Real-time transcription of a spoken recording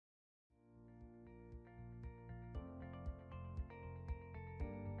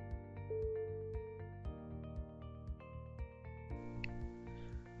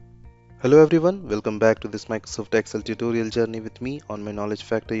Hello everyone, welcome back to this Microsoft Excel tutorial journey with me on my Knowledge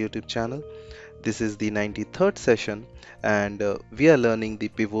Factor YouTube channel. This is the 93rd session and we are learning the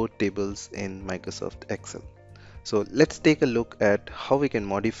pivot tables in Microsoft Excel. So let's take a look at how we can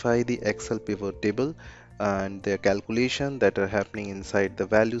modify the Excel pivot table and their calculation that are happening inside the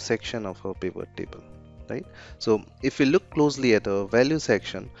value section of our pivot table. Right? So if we look closely at our value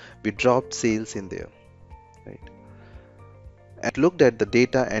section, we dropped sales in there. Right? And looked at the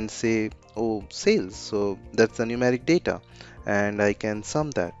data and say, oh, sales, so that's the numeric data and I can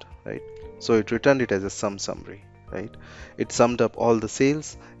sum that, right? So it returned it as a sum summary, right? It summed up all the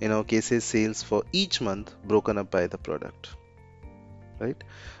sales, in our cases sales for each month broken up by the product, right?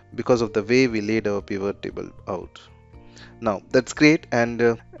 Because of the way we laid our pivot table out. Now that's great, and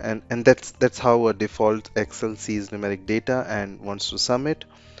that's how a default Excel sees numeric data and wants to sum it.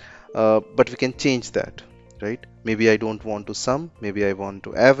 But we can change that, right? Maybe I don't want to sum, maybe I want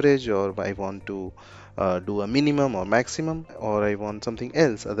to average, or I want to do a minimum or maximum, or I want something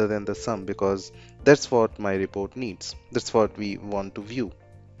else other than the sum, because that's what my report needs, that's what we want to view.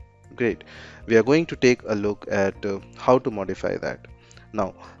 Great. We are going to take a look at how to modify that.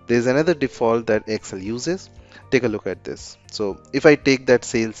 Now there's another default that Excel uses. Take a look at this. So if I take that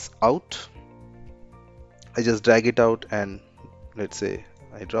sales out, I just drag it out and let's say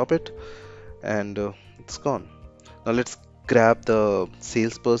I drop it, and it's gone. Now let's grab the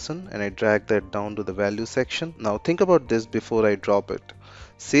salesperson and I drag that down to the value section. Now think about this before I drop it.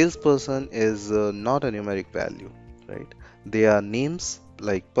 Salesperson is not a numeric value, right? They are names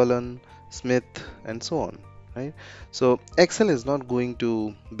like Palan, Smith, and so on, right? So Excel is not going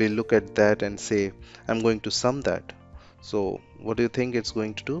to be look at that and say, I'm going to sum that. So what do you think it's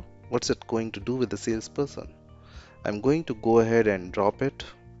going to do? What's it going to do with the salesperson? I'm going to go ahead and drop it.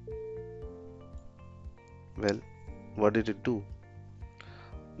 Well, what did it do?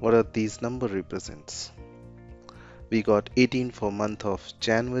 What are these number represents? We got 18 for month of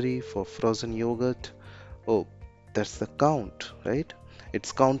January for frozen yogurt. Oh, that's the count, right?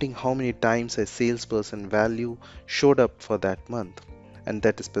 It's counting how many times a salesperson value showed up for that month and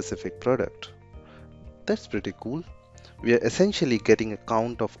that specific product. That's pretty cool. We are essentially getting a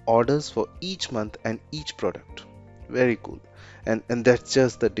count of orders for each month and each product. Very cool. And that's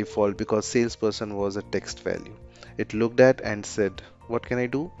just the default because salesperson was a text value. It looked at and said, what can I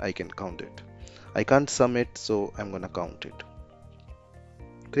do? I can count it. I can't sum it, so I'm gonna count it.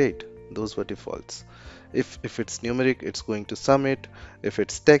 Great. Those were defaults. If it's numeric, it's going to sum it. If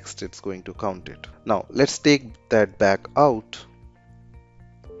it's text, it's going to count it. Now let's take that back out,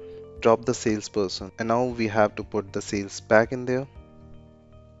 drop the salesperson, and now we have to put the sales back in there.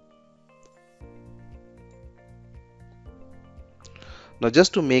 Now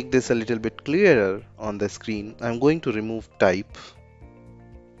just to make this a little bit clearer on the screen, I'm going to remove type.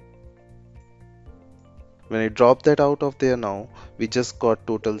 When I drop that out of there now, we just got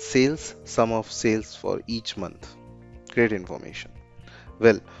total sales, sum of sales for each month. Great information.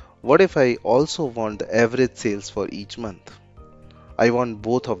 Well, what if I also want the average sales for each month? I want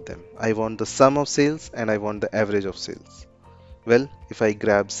both of them. I want the sum of sales and I want the average of sales. Well, if I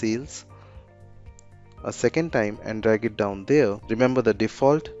grab sales a second time and drag it down there, remember the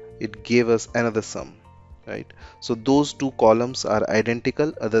default, it gave us another sum, right? So those two columns are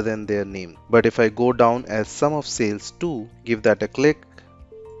identical other than their name. But if I go down as sum of sales 2, give that a click,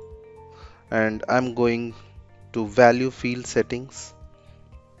 and I'm going to value field settings,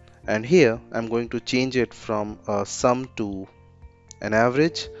 and here I'm going to change it from a sum to an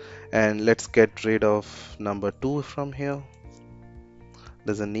average, and let's get rid of number 2 from here.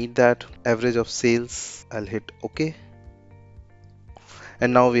 Doesn't need that. Average of sales, I'll hit OK,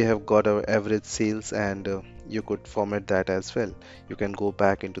 and now we have got our average sales, and you could format that as well. You can go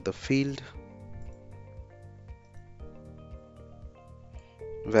back into the field,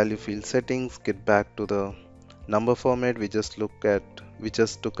 value field settings, get back to the number format. We just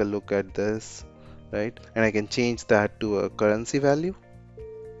took a look at this, right? And I can change that to a currency value,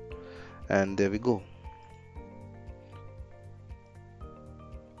 and there we go.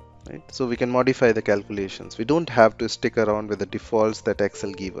 Right? So we can modify the calculations. We don't have to stick around with the defaults that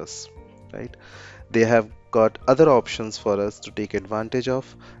Excel give us, right? They have got other options for us to take advantage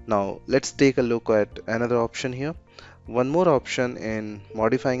of. Now let's take a look at another option here. One more option in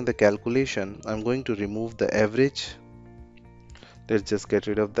modifying the calculation. I'm going to remove the average. Let's just get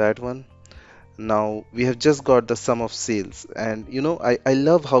rid of that one. Now we have just got the sum of sales, and you know, I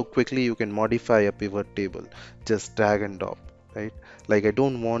love how quickly you can modify a pivot table. Just drag and drop, right? Like I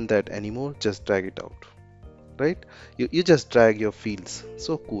don't want that anymore, just drag it out, right? You just drag your fields.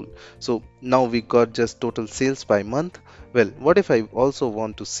 So cool. So now we got just total sales by month. Well, what if I also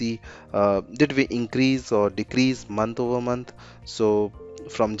want to see did we increase or decrease month over month? So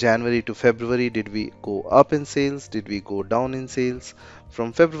from January to February, did we go up in sales? Did we go down in sales?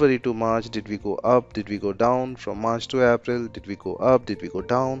 From February to March, did we go up? Did we go down? From March to April, did we go up? Did we go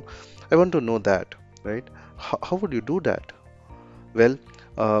down? I want to know that, right? How would you do that? Well,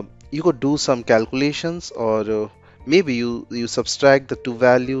 you could do some calculations, or maybe you subtract the two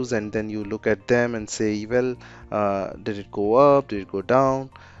values and then you look at them and say, well, did it go up? Did it go down?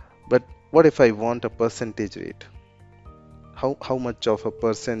 But what if I want a percentage rate? How much of a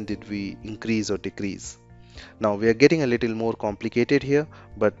percent did we increase or decrease? Now we are getting a little more complicated here,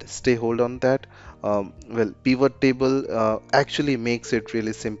 but stay hold on that. Well, pivot table actually makes it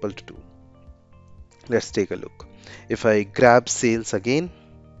really simple to do. Let's take a look. If I grab sales again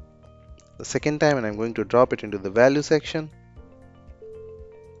the second time and I'm going to drop it into the value section.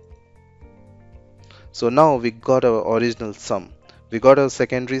 So now we got our original sum. We got our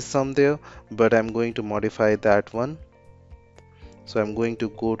secondary sum there, but I'm going to modify that one. So I'm going to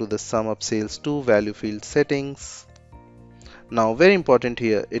go to the sum of sales to value field settings. Now very important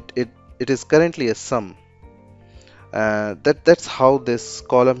here, it is currently a sum. That's how this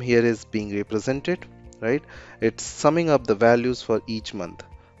column here is being represented, right? It's summing up the values for each month.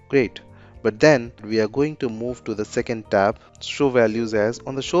 Great. But then we are going to move to the second tab, show values as.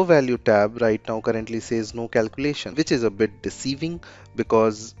 On the show value tab right now currently says no calculation, which is a bit deceiving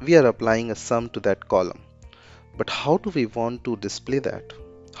because we are applying a sum to that column. But how do we want to display that?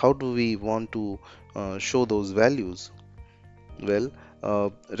 How do we want to show those values? Well,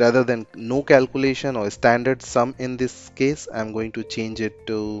 rather than no calculation or standard sum in this case, I'm going to change it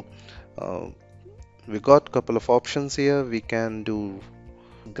to, we got a couple of options here. We can do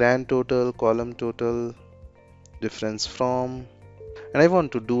grand total, column total, difference from, and I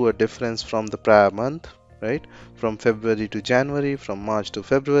want to do a difference from the prior month, right? From February to January, from March to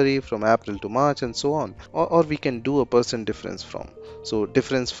February, from April to March, and so on. Or we can do a percent difference from. So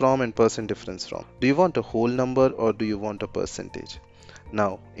difference from and percent difference from. Do you want a whole number or do you want a percentage?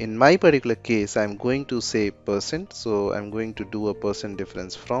 Now, in my particular case, I'm going to say percent. So I'm going to do a percent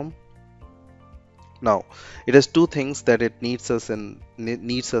difference from. Now, it has two things that it needs us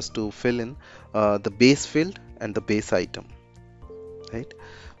to fill in, the base field and the base item, right?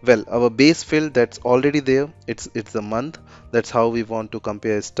 Well, our base field that's already there, it's the month. That's how we want to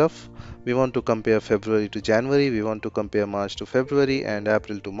compare stuff. We want to compare February to January, we want to compare March to February, and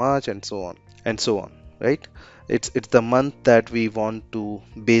April to March, and so on and so on, right? It's the month that we want to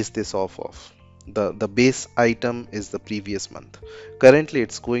base this off of. The base item is the previous month. Currently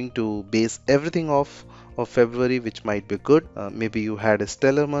it's going to base everything off of February, which might be good. Maybe you had a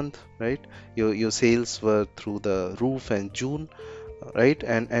stellar month, right? Your sales were through the roof in June, right?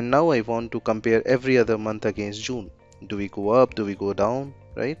 And now I want to compare every other month against June. Do we go up? Do we go down?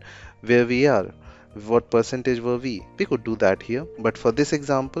 Right? Where we are? What percentage were we? We could do that here, but for this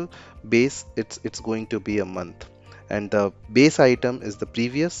example, base, it's going to be a month, and the base item is the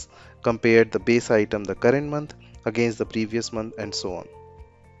previous. Compared the base item the current month against the previous month, and so on,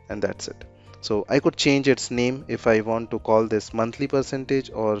 and that's it. So I could change its name if I want to call this monthly percentage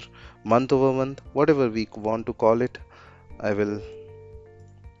or month over month, whatever we want to call it. I will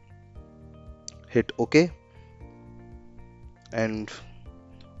hit OK, and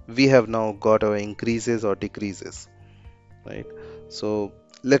we have now got our increases or decreases, right? So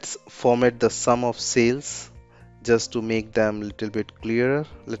let's format the sum of sales just to make them a little bit clearer.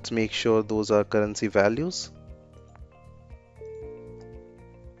 Let's make sure those are currency values.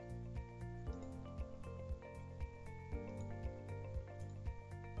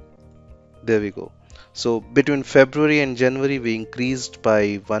 There we go. So between February and January we increased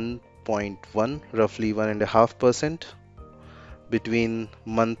by 1.1, roughly 1.5%. Between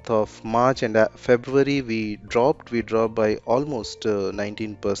month of March and February we dropped by almost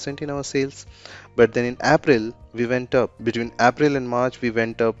 19% in our sales. But then in April we went up. Between April and March we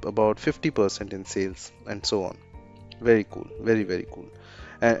went up about 50% in sales, and so on. Very cool, very cool.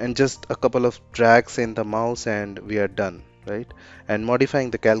 And just a couple of drags in the mouse and we are done, right? And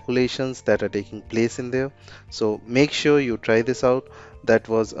modifying the calculations that are taking place in there. So make sure you try this out. That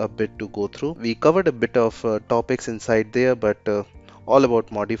was a bit to go through. We covered a bit of topics inside there, but all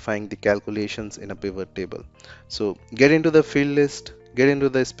about modifying the calculations in a pivot table. So get into the field list, get into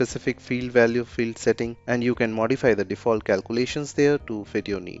the specific field value field setting, and you can modify the default calculations there to fit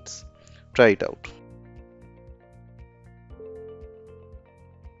your needs. Try it out.